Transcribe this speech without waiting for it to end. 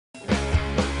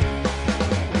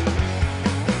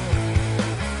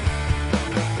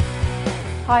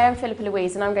Hi, I'm Philippa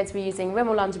Louise and I'm going to be using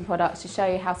Rimmel London products to show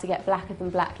you how to get blacker than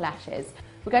black lashes.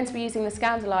 We're going to be using the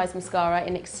Scandaleyes Mascara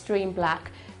in Extreme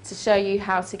Black to show you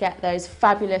how to get those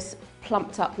fabulous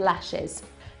plumped up lashes.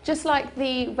 Just like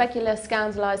the regular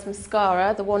Scandaleyes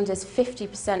Mascara, the wand is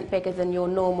 50% bigger than your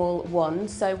normal wand,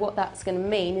 so what that's going to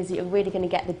mean is that you're really going to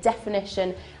get the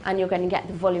definition and you're going to get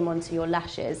the volume onto your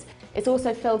lashes. It's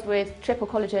also filled with triple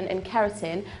collagen and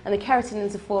keratin, and the keratin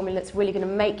is a formula that's really going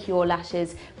to make your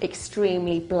lashes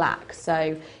extremely black,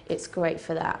 so it's great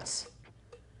for that.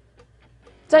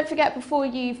 Don't forget, before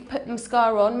you put the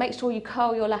mascara on, make sure you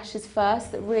curl your lashes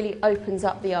first. That really opens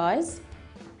up the eyes.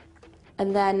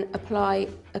 And then apply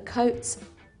a coat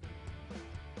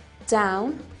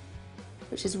down,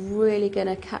 which is really going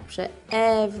to capture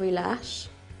every lash,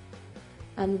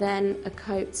 and then a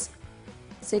coat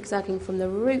zigzagging from the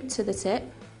root to the tip.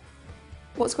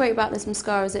 What's great about this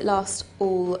mascara is it lasts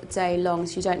all day long,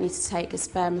 so you don't need to take a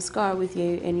spare mascara with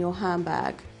you in your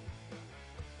handbag.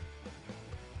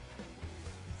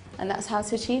 And that's how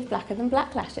to achieve blacker than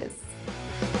black lashes.